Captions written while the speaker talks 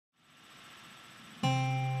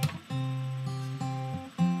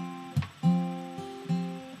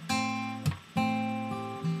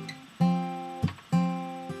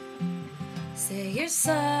you're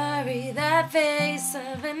sorry. That face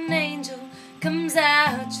of an angel comes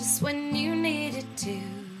out just when you need it to.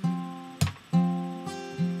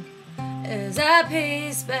 As I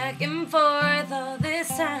pace back and forth all this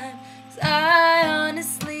time, 'cause I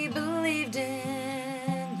honestly believed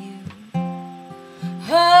in you.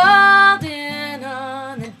 Holding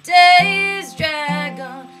on, the days drag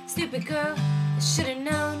on. Stupid girl, I should've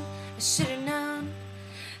known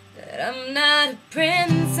that I'm not a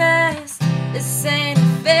princess. This ain't a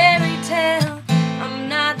fairy tale. I'm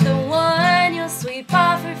not the one you'll sweep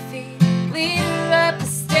off her feet, lead her up the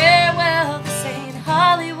stairwell. This ain't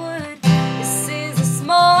Hollywood, this is a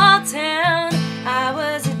small town. I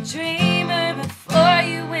was a dreamer before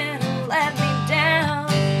you went and let me down.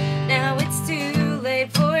 Now it's too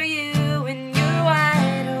late for you and your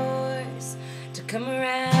white horse to come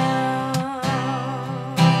around.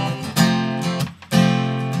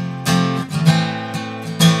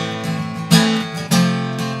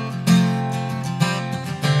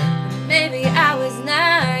 Maybe I was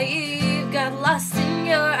naive, got lost in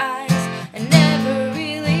your eyes, and never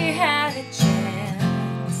really had a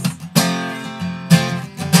chance.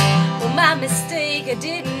 Well, my mistake, I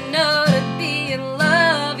didn't know to be in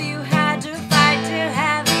love you had to fight to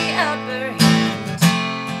have the upper hand.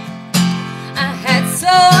 I had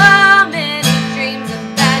so many dreams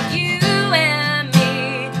about you and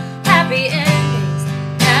me, happy endings.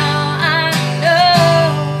 Now I know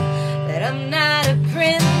that I'm not a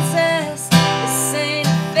princess. This ain't a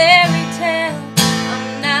fairy tale. I'm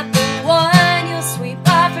not the one you'll sweep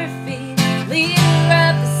off her feet, lead her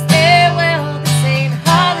up the stairwell. This ain't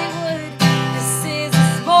Hollywood, this is a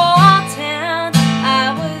small town. I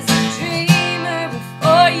was a dreamer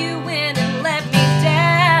before you went and let me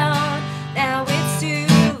down. Now it's too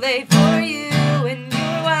late for you and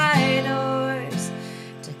your white horse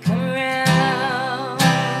to come around.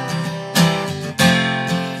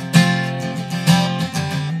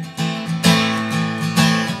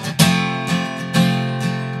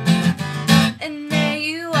 And there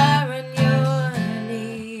you are on your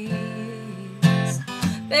knees,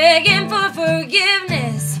 begging for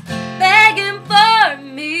forgiveness, begging for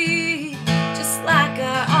me, just like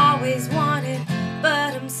I always wanted,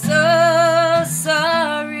 but I'm so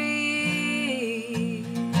sorry.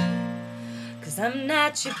 'Cause I'm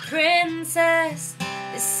not your princess,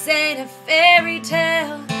 this ain't a fairy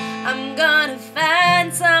tale. I'm gonna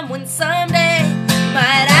find someone someday,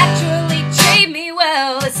 might actually treat me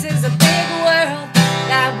well. This is a big world,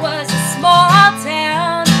 that was a small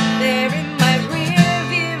town. There in my rear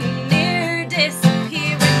view mirror,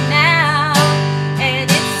 disappearing now. And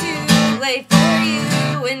it's too late for you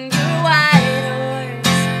and your white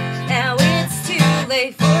horse. Now it's too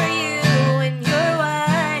late for you and your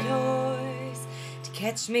white horse to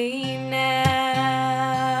catch me now.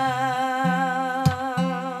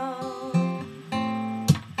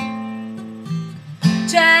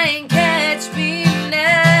 Try and catch me now.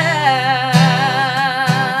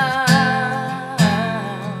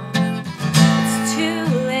 It's too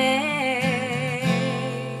late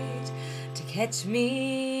to catch me